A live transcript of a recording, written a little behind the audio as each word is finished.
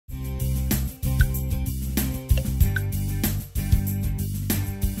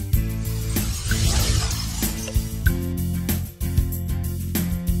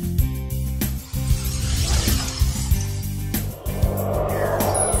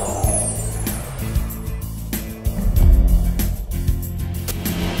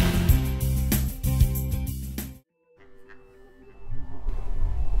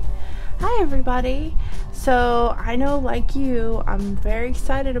everybody. So I know, like you, I'm very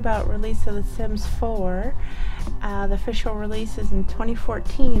excited about release of The Sims 4. The official release is in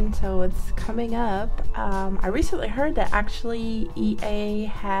 2014, so it's coming up. I recently heard that actually EA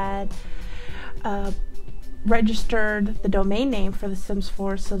had registered the domain name for The Sims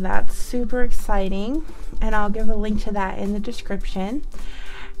 4, so that's super exciting, and I'll give a link to that in the description.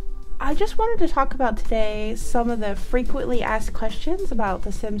 I just wanted to talk about today some of the frequently asked questions about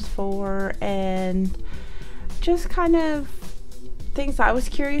The Sims 4 and just kind of things I was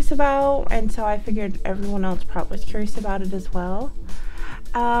curious about, and so I figured everyone else probably was curious about it as well.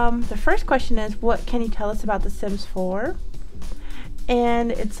 The first question is, what can you tell us about The Sims 4?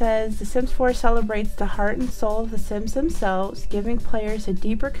 And it says, The Sims 4 celebrates the heart and soul of the Sims themselves, giving players a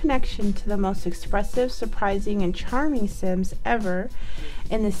deeper connection to the most expressive, surprising, and charming Sims ever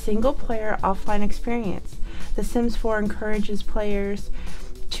in the single-player offline experience. The Sims 4 encourages players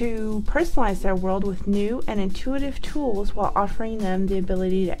to personalize their world with new and intuitive tools while offering them the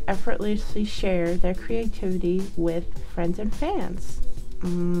ability to effortlessly share their creativity with friends and fans.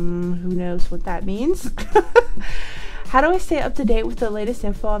 Who knows what that means? How do I stay up to date with the latest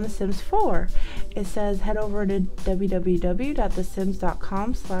info on The Sims 4? It says head over to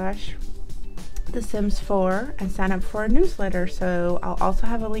www.thesims.com/thesims4 and sign up for a newsletter. So I'll also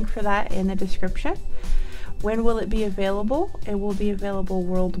have a link for that in the description. When will it be available? It will be available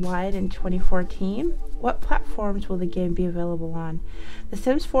worldwide in 2014. What platforms will the game be available on? The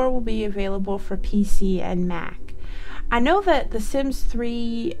Sims 4 will be available for PC and Mac. I know that The Sims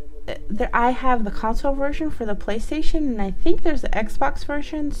 3, I have the console version for the PlayStation, and I think there's the Xbox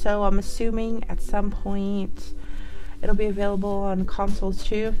version, so I'm assuming at some point it'll be available on consoles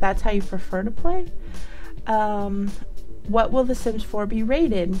too, if that's how you prefer to play. What will The Sims 4 be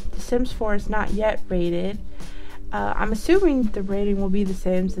rated? The Sims 4 is not yet rated. I'm assuming the rating will be the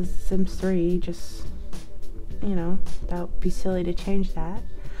same as The Sims 3, just, that would be silly to change that.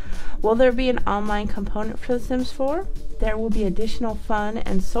 Will there be an online component for The Sims 4? There will be additional fun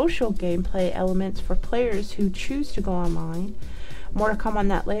and social gameplay elements for players who choose to go online. More to come on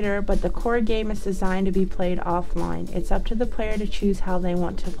that later, but the core game is designed to be played offline. It's up to the player to choose how they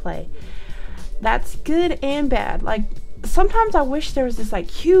want to play. That's good and bad. Like, sometimes I wish there was this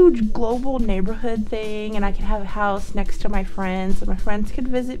huge global neighborhood thing and I could have a house next to my friends and my friends could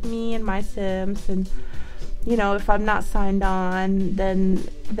visit me and my Sims, and if I'm not signed on, then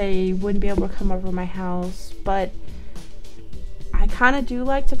they wouldn't be able to come over to my house. But I kind of do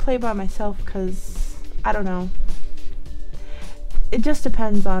like to play by myself because, I don't know, it just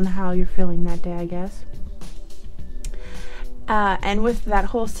depends on how you're feeling that day, I guess. And with that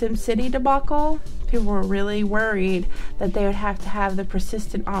whole SimCity debacle, people were really worried that they would have to have the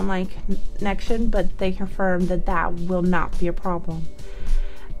persistent online connection, but they confirmed that that will not be a problem.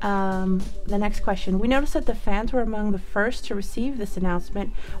 The next question. We noticed that the fans were among the first to receive this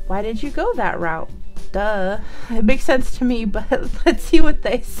announcement. Why did you go that route? Duh. It makes sense to me, but let's see what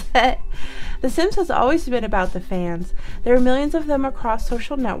they said. The Sims has always been about the fans. There are millions of them across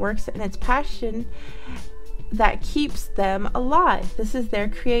social networks, and it's passion that keeps them alive. This is their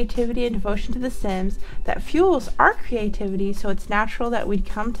creativity and devotion to The Sims that fuels our creativity, so it's natural that we'd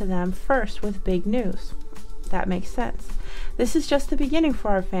come to them first with big news. That makes sense. This is just the beginning for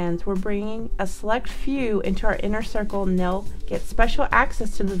our fans. We're bringing a select few into our inner circle, and they'll get special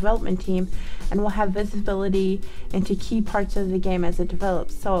access to the development team, and we'll have visibility into key parts of the game as it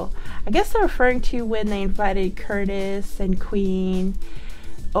develops. So I guess they're referring to when they invited Curtis and Queen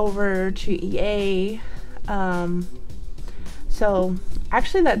over to EA. So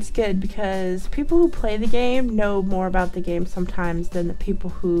actually that's good, because people who play the game know more about the game sometimes than the people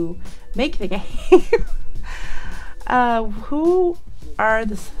who make the game. Who are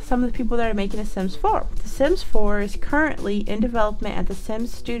some of the people that are making The Sims 4? The Sims 4 is currently in development at the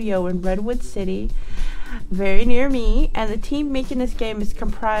Sims studio in Redwood City, very near me, and the team making this game is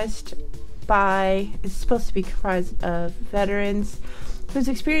supposed to be comprised of veterans whose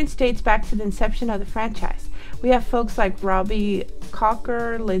experience dates back to the inception of the franchise. We have folks like Robbie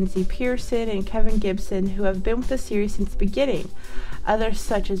Cocker, Lindsay Pearson, and Kevin Gibson who have been with the series since the beginning. Others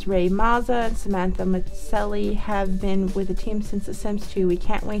such as Ray Mazza and Samantha Maselli have been with the team since The Sims 2. We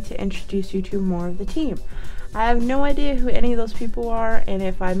can't wait to introduce you to more of the team. I have no idea who any of those people are, and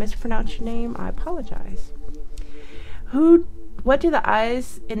if I mispronounce your name, I apologize. What do the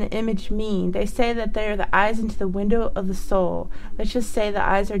eyes in the image mean? They say that they are the eyes into the window of the soul. Let's just say the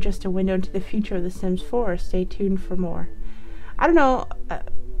eyes are just a window into the future of The Sims 4. Stay tuned for more. I don't know.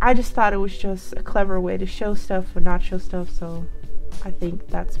 I just thought it was just a clever way to show stuff but not show stuff, so I think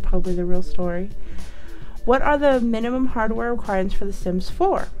that's probably the real story. What are the minimum hardware requirements for The Sims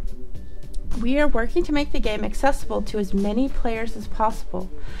 4? We are working to make the game accessible to as many players as possible.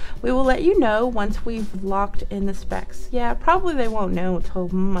 We will let you know once we've locked in the specs. Yeah, probably they won't know until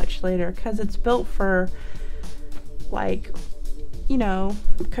much later because it's built for, like, you know,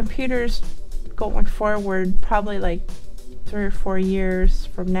 computers going forward probably like 3 or 4 years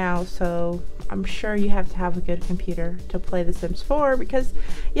from now, so I'm sure you have to have a good computer to play The Sims 4 because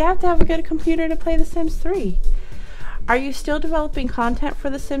you have to have a good computer to play The Sims 3. Are you still developing content for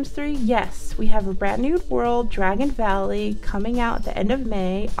The Sims 3? Yes, we have a brand new world, Dragon Valley, coming out at the end of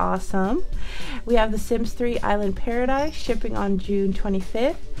May. Awesome. We have The Sims 3 Island Paradise shipping on June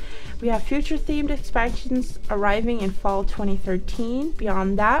 25th. We have future themed expansions arriving in fall 2013.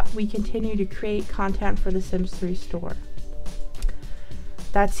 Beyond that, we continue to create content for The Sims 3 store.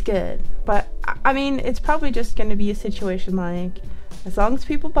 That's good. But, I mean, it's probably just going to be a situation like, as long as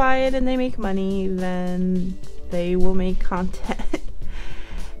people buy it and they make money, then they will make content.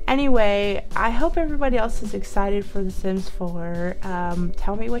 Anyway, I hope everybody else is excited for The Sims 4.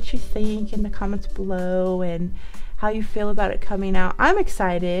 Tell me what you think in the comments below and how you feel about it coming out. I'm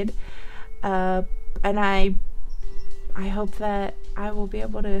excited, and I hope that I will be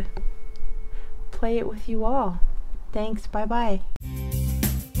able to play it with you all. Thanks, bye bye.